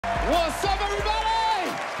What's up,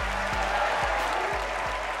 everybody?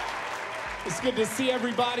 It's good to see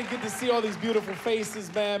everybody. Good to see all these beautiful faces,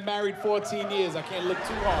 man. Married 14 years. I can't look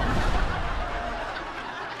too hard.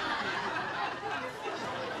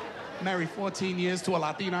 Married 14 years to a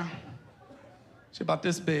Latina. She's about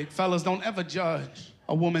this big. Fellas, don't ever judge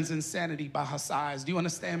a woman's insanity by her size. Do you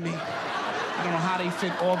understand me? I don't know how they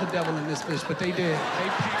fit all the devil in this bitch, but they did. They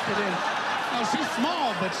packed it in. No, she's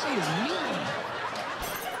small, but she is mean.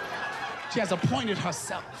 She has appointed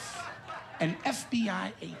herself an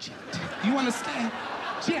FBI agent. You understand?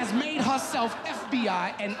 She has made herself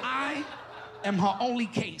FBI, and I am her only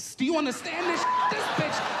case. Do you understand this? This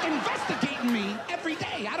bitch investigating me every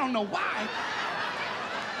day. I don't know why.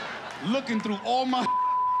 Looking through all my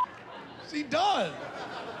she does.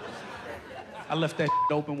 I left that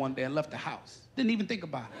open one day and left the house. Didn't even think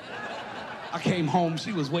about it. I came home,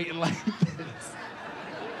 she was waiting like this.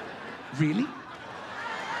 Really?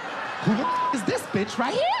 Who the is this bitch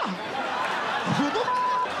right here? Who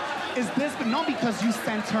the is this? No, because you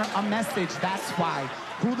sent her a message, that's why.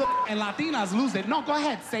 Who the and Latinas lose it. No, go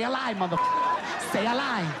ahead, say a lie, mother. Say a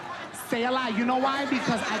lie. Say a lie. You know why?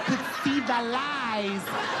 Because I could see the lies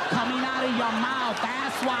coming out of your mouth.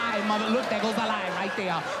 That's why, mother. Look, there goes the lie right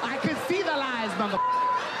there. I could see the lies, mother.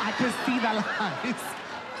 I could see the lies.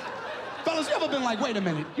 Fellas, you ever been like, wait a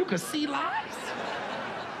minute, you could see lies?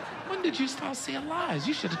 When did you start seeing lies?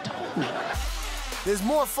 You should have told me. There's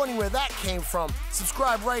more funny where that came from.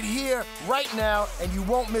 Subscribe right here, right now, and you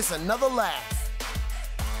won't miss another laugh.